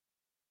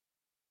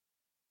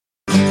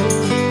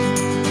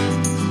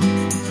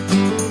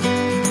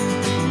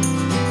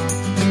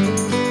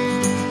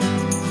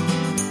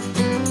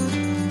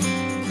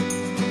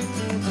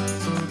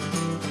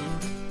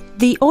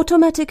The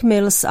automatic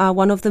mills are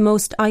one of the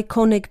most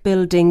iconic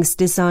buildings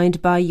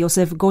designed by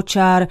Josef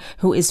Gočár,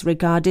 who is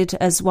regarded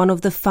as one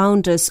of the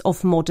founders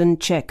of modern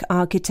Czech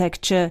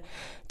architecture.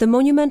 The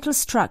monumental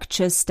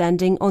structure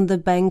standing on the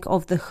bank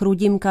of the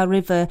Chrudimka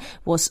River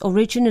was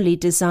originally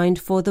designed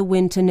for the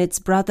Winternitz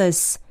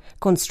brothers.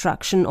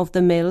 Construction of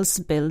the mills,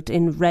 built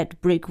in red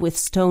brick with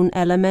stone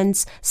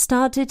elements,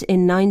 started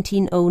in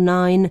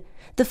 1909.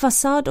 The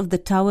facade of the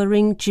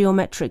towering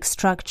geometric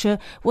structure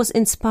was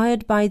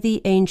inspired by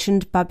the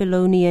ancient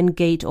Babylonian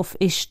Gate of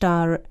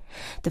Ishtar.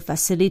 The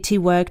facility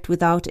worked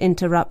without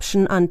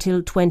interruption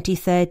until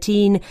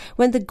 2013,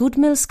 when the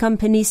Goodmills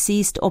Company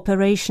ceased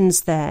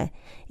operations there.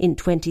 In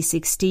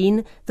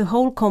 2016, the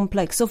whole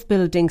complex of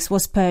buildings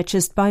was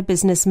purchased by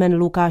businessman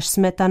Lukáš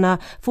Smetana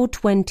for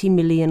 20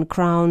 million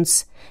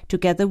crowns.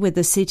 Together with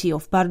the city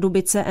of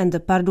Pardubice and the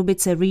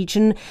Pardubice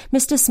region,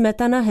 Mr.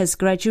 Smetana has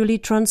gradually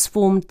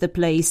transformed the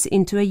place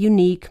into a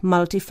unique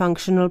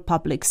multifunctional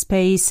public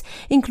space,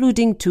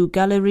 including 2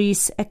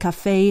 galleries, a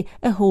cafe,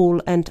 a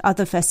hall and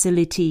other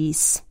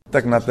facilities.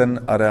 Tak na ten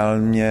areál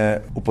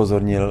mě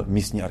upozornil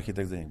místní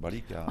architekt Zdeněk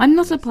Balík. I'm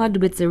not a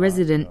Pardubice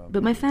resident,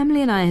 but my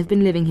family and I have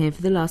been living here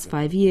for the last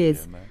 5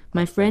 years.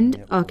 My friend,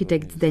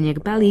 architect Zdeněk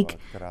Balík,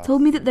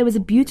 told me that there was a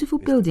beautiful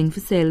building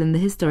for sale in the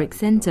historic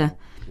centre.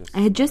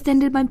 I had just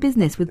ended my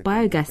business with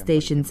biogas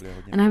stations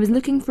and I was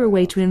looking for a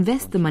way to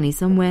invest the money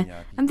somewhere,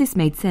 and this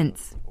made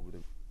sense.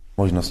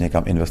 Možnost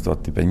někam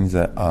investovat ty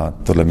peníze a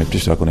tohle mi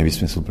přišlo jako nejvíc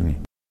smysluplný.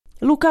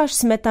 Lukáš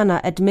Smetana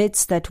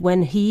admits that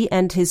when he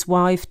and his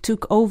wife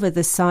took over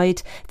the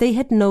site, they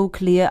had no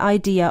clear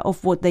idea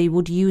of what they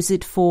would use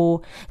it for.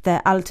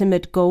 Their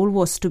ultimate goal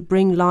was to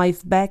bring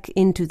life back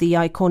into the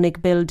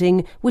iconic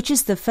building, which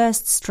is the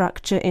first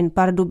structure in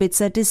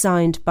Pardubice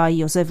designed by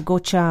Josef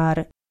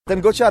Gočár.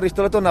 Ten Gočár, když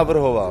tohleto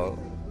navrhoval,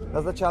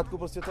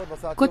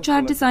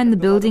 Gočár designed the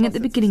building at the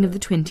beginning of the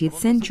 20th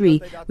century,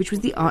 which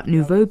was the Art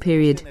Nouveau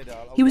period.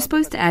 He was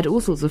supposed to add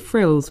all sorts of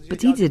frills,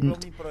 but he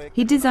didn't.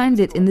 He designed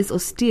it in this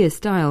austere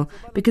style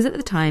because at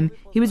the time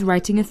he was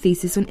writing a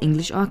thesis on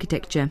English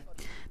architecture.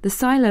 The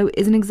silo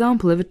is an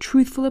example of a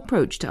truthful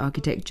approach to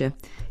architecture.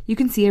 You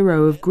can see a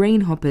row of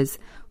grain hoppers.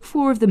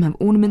 4 of them have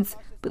ornaments,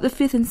 but the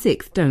 5th and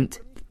 6th don't.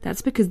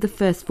 That's because the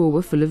first 4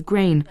 were full of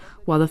grain,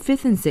 while the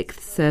 5th and 6th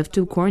served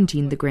to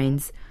quarantine the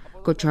grains.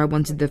 Gočár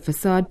wanted the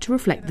facade to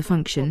reflect the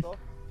function.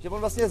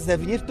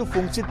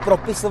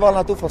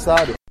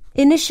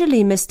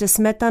 Initially, Mr.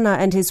 Smetana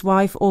and his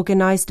wife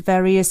organized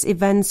various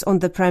events on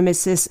the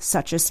premises,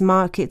 such as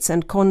markets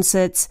and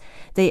concerts.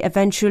 They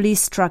eventually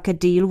struck a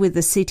deal with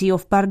the city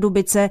of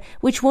Pardubice,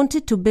 which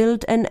wanted to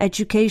build an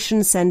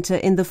education center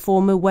in the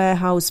former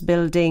warehouse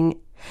building.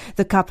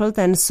 The couple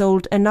then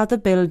sold another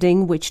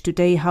building, which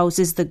today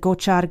houses the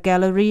Gočár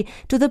Gallery,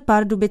 to the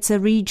Pardubice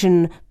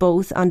region,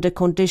 both under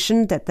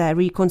condition that their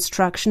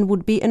reconstruction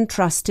would be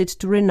entrusted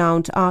to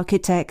renowned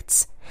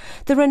architects.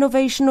 The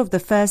renovation of the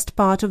first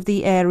part of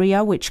the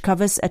area, which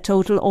covers a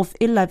total of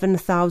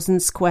 11,000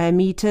 square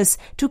meters,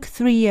 took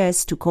 3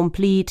 years to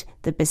complete,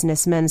 the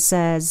businessman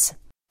says.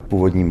 The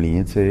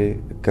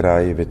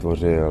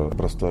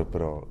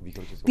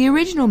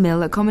original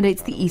mill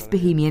accommodates the East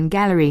Bohemian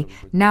Gallery,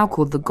 now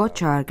called the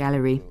Gočár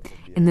Gallery.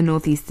 In the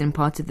northeastern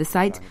part of the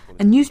site,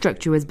 a new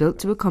structure was built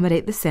to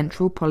accommodate the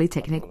central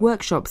polytechnic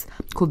workshops,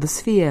 called the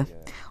Sphere.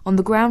 On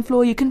the ground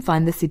floor you can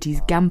find the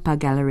city's Gampa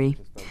Gallery.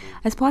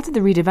 As part of the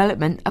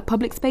redevelopment, a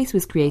public space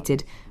was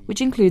created, which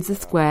includes a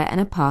square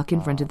and a park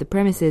in front of the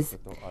premises.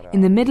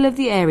 In the middle of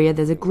the area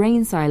there's a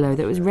grain silo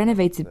that was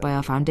renovated by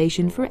our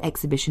foundation for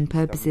exhibition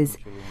purposes.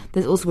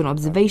 There's also an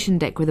observation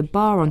deck with a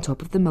bar on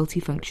top of the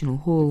multifunctional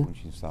hall.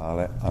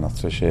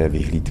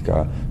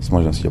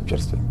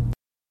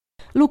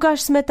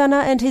 Lukáš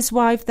Smetana and his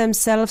wife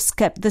themselves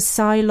kept the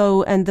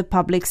silo and the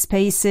public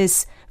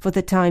spaces. For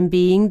the time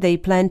being, they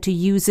plan to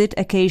use it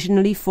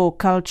occasionally for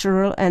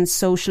cultural and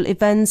social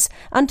events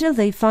until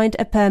they find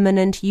a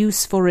permanent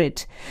use for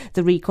it.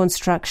 The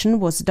reconstruction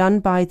was done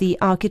by the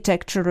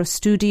architectural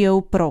studio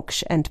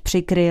Proksch and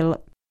Přikryl.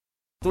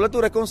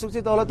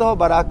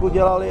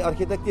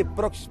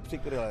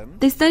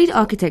 They studied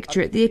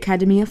architecture at the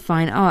Academy of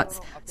Fine Arts,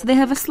 so they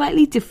have a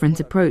slightly different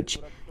approach.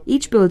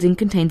 Each building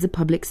contains a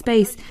public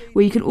space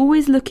where you can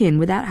always look in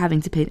without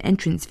having to pay an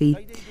entrance fee.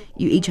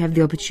 You each have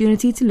the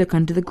opportunity to look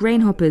under the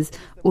grain hoppers,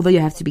 although you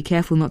have to be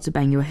careful not to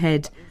bang your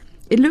head.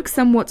 It looks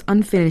somewhat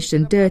unfinished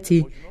and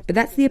dirty, but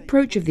that's the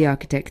approach of the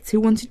architects who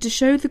wanted to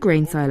show the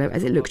grain silo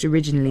as it looked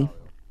originally.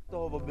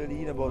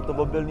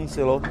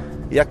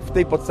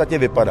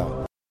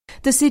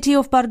 The city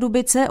of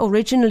Pardubice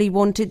originally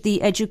wanted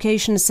the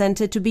education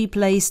center to be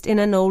placed in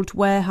an old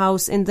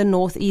warehouse in the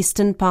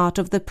northeastern part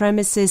of the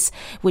premises,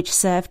 which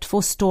served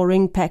for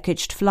storing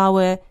packaged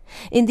flour.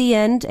 In the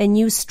end, a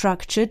new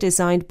structure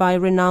designed by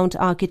renowned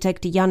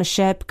architect Jan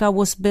Šépka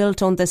was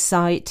built on the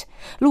site.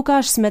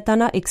 Lukáš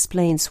Smetana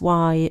explains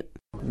why.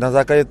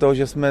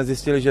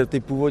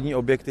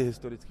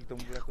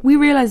 We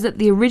realized that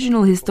the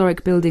original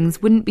historic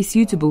buildings wouldn't be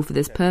suitable for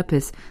this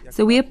purpose,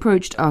 so we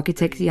approached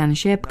architect Jan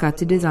Šépka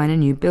to design a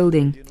new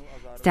building.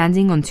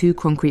 Standing on 2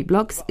 concrete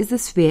blocks is the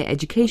Sphere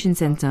Education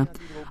Centre.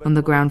 On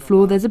the ground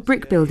floor there's a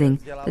brick building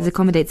that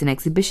accommodates an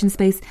exhibition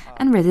space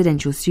and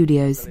residential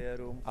studios.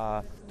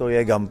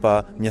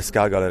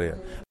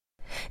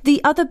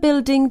 The other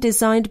building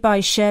designed by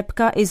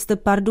Šépka is the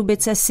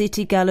Pardubice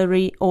City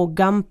Gallery, or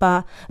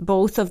Gampa.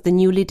 Both of the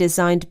newly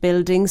designed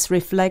buildings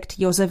reflect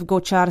Josef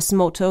Gočár's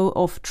motto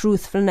of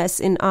truthfulness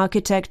in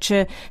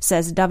architecture,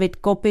 says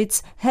David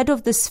Kopic, head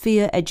of the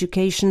Sphere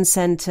Education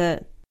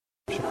Centre.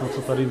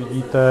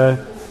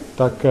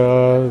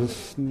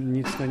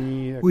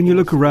 When you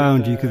look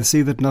around, you can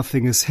see that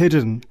nothing is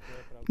hidden.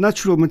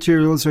 Natural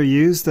materials are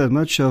used and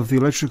much of the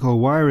electrical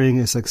wiring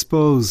is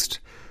exposed.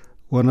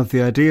 One of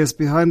the ideas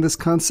behind this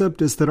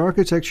concept is that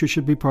architecture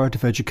should be part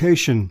of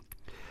education,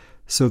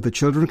 so the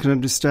children can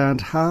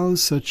understand how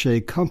such a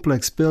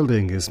complex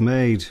building is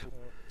made.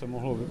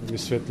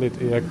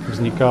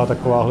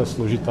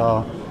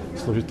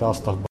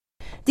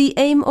 The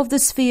aim of the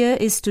Sphere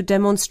is to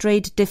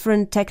demonstrate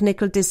different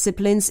technical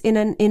disciplines in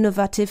an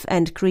innovative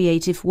and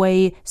creative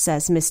way,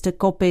 says Mr.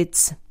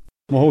 Kopic.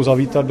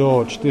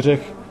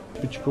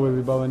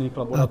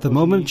 At the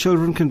moment,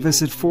 children can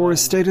visit 4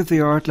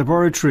 state-of-the-art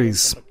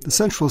laboratories. The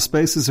central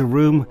space is a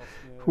room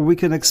where we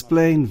can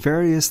explain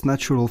various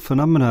natural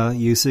phenomena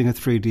using a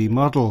 3D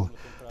model,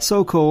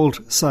 so-called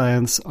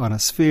science on a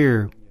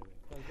sphere.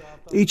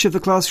 Each of the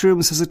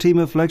classrooms has a team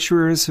of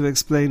lecturers who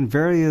explain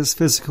various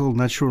physical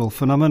natural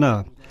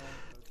phenomena.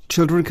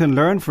 Children can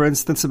learn, for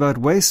instance, about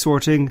waste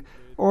sorting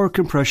or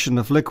compression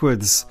of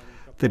liquids.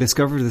 They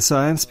discover the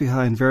science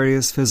behind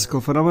various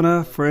physical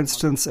phenomena, for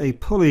instance, a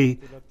pulley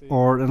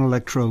or an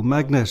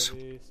electromagnet.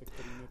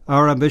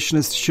 Our ambition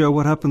is to show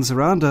what happens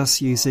around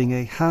us using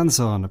a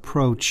hands-on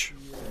approach.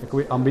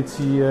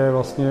 Ambicí je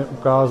vlastně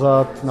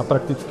ukázat na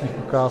praktických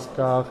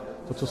ukázkách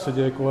to, co se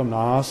děje kolem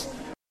nás.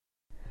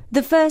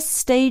 The first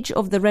stage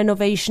of the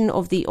renovation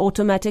of the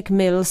automatic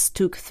mills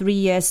took 3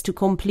 years to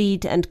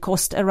complete and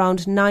cost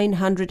around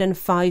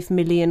 905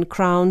 million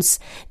crowns.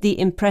 The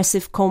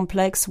impressive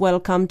complex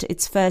welcomed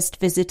its first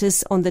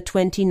visitors on the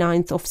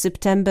 29th of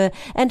September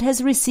and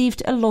has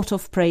received a lot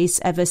of praise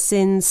ever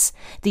since.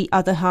 The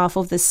other half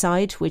of the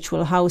site, which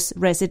will house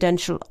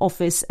residential,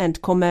 office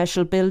and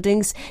commercial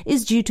buildings,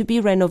 is due to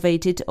be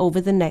renovated over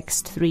the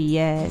next 3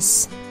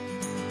 years.